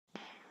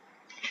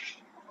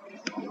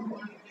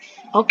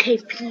Okay,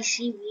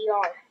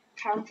 pcvr.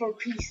 Time for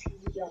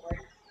pcvr.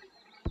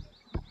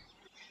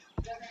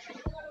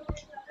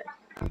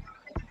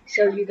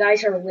 So you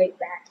guys are way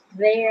back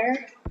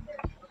there.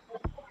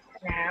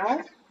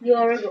 Now,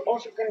 you're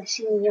also gonna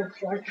see me in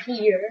front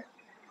here.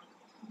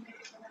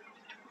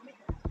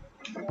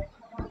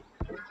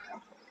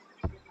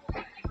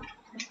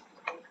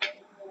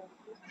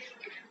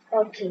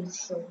 Okay,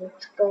 so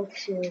let's go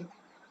to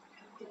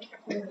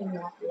moving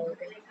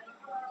uploading.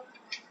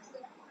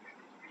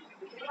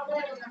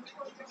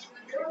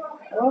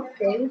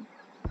 Okay,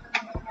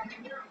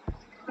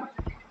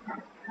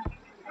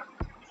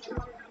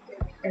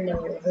 and then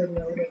we'll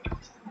reload it.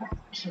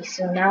 Okay,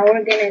 so now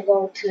we're gonna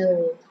go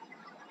to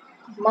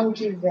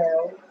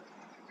Monkeyville.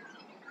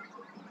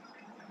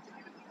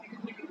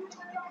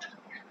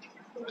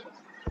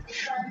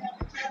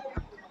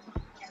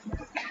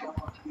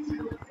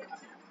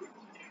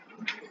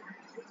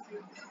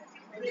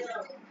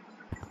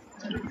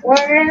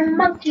 We're in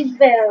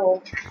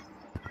Monkeyville.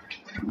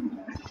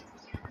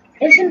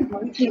 Isn't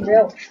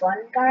Monkeyville fun,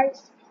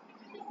 guys?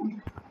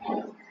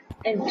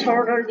 And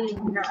totally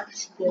not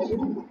scary.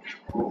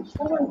 Oh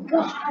my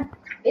god,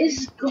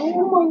 it's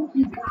Go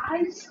Monkey,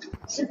 guys!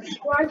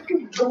 Subscribe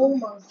to Go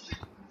Monkey.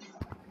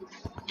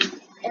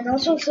 And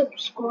also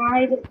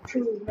subscribe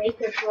to Make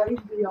a Play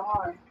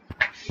VR.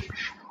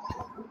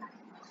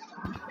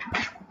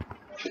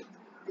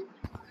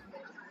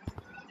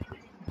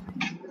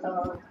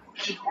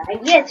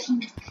 Yes,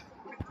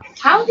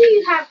 how do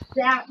you have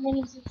that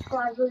many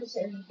subscribers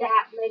and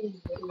that many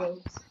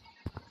videos?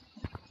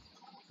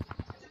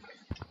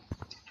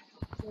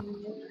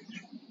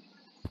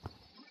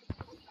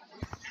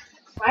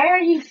 Why are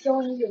you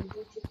showing your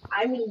YouTube?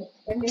 I mean,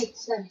 it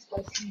makes sense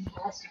because he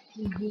has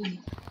TV.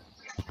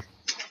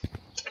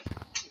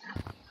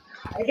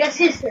 I guess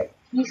he's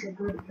a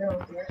good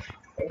builder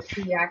if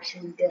he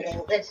actually did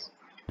all this.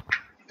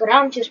 But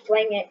I'm just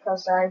playing it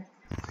because I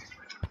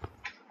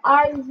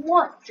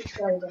want to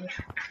play them.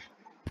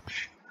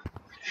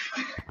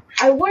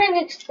 I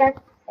wouldn't expect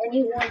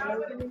anyone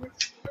in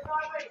this.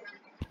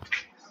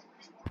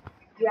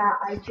 Yeah,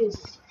 I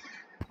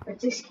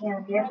just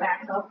can't get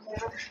back up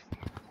there.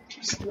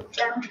 Just get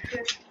down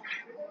here.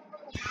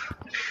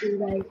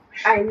 Dude,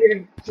 I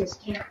literally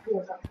just can't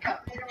get up.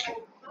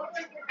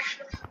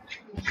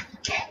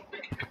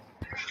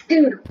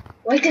 Dude,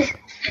 why this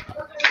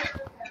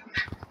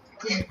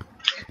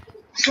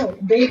so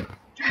big?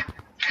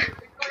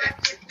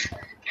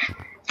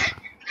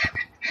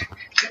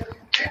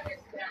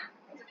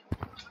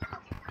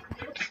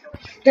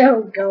 There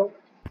we go.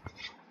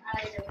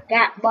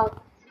 Got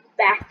buck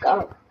back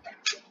up.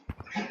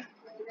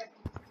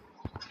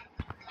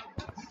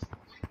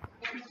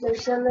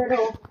 There's a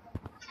little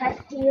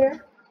tech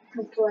here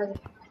to play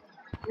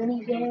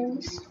mini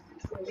games.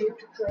 For you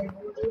to play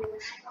mini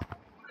games.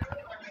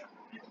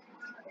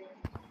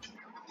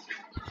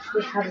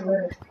 We have a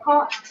little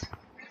pot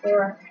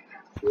for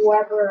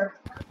whoever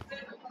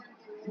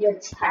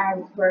gets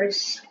tagged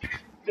first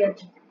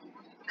gets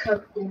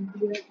cooked in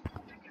here.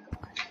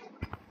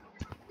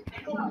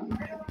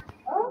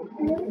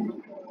 Okay.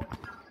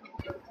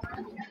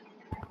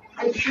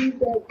 I see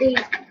that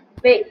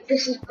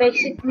this is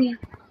basically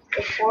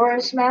the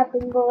forest map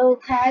in the little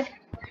tag,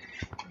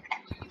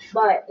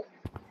 but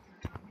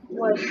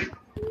with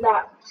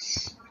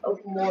lots of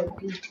more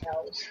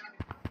details.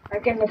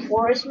 Like in the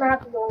forest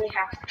map, you only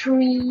have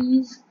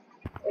trees,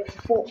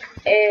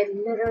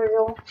 and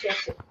literal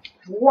just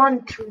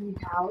one tree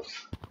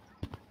house,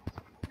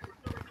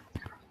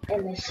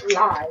 and a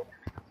slide.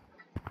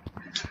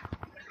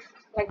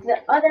 Like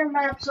the other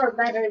maps are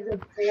better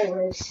than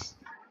forest.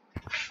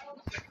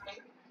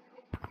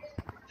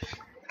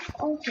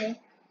 Okay.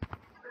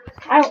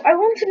 I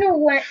want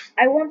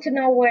to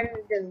know when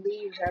the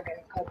leaves are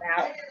gonna come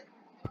out.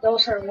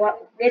 Those are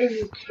what getting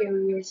me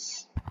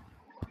curious.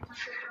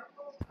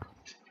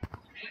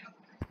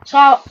 So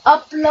I'll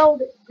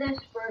upload this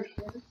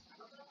version,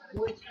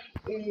 which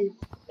is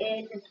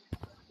in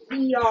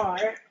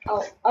VR.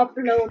 I'll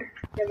upload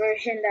the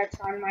version that's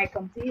on my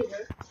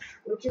computer,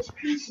 which is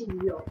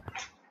pcvr.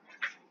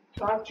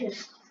 So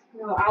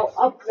I'll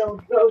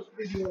upload those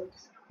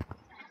videos.